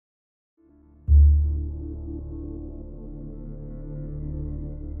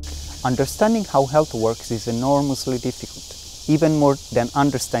Understanding how health works is enormously difficult, even more than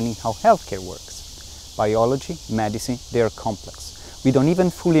understanding how healthcare works. Biology, medicine, they are complex. We don't even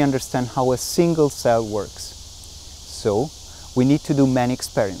fully understand how a single cell works. So, we need to do many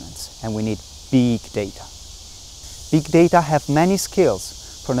experiments, and we need big data. Big data have many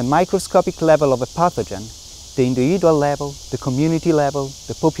scales, from the microscopic level of a pathogen, the individual level, the community level,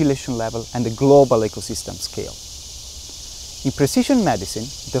 the population level, and the global ecosystem scale. In precision medicine,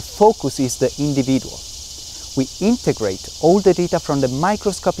 the focus is the individual. We integrate all the data from the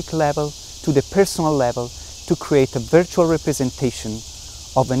microscopic level to the personal level to create a virtual representation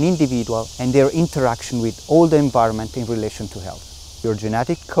of an individual and their interaction with all the environment in relation to health. Your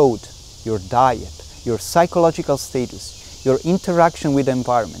genetic code, your diet, your psychological status, your interaction with the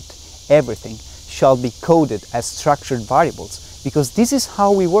environment, everything shall be coded as structured variables, because this is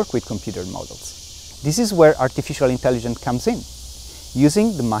how we work with computer models. This is where artificial intelligence comes in.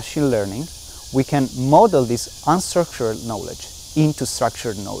 Using the machine learning, we can model this unstructured knowledge into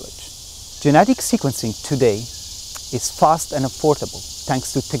structured knowledge. Genetic sequencing today is fast and affordable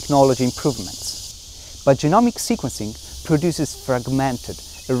thanks to technology improvements. But genomic sequencing produces fragmented,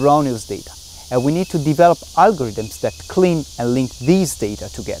 erroneous data, and we need to develop algorithms that clean and link these data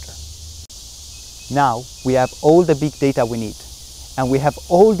together. Now we have all the big data we need, and we have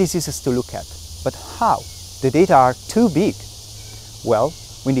all diseases to look at. But how? The data are too big. Well,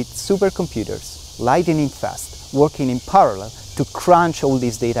 we need supercomputers, lightning fast, working in parallel to crunch all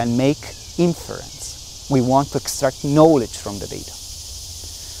this data and make inference. We want to extract knowledge from the data.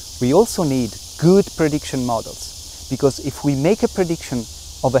 We also need good prediction models, because if we make a prediction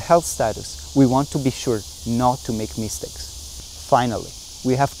of a health status, we want to be sure not to make mistakes. Finally,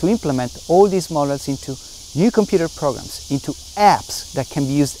 we have to implement all these models into new computer programs, into apps that can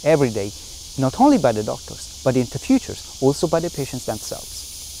be used every day, not only by the doctors, but in the future also by the patients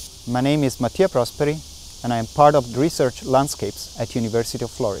themselves. My name is Mattia Prosperi, and I am part of the research landscapes at University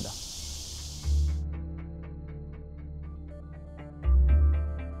of Florida.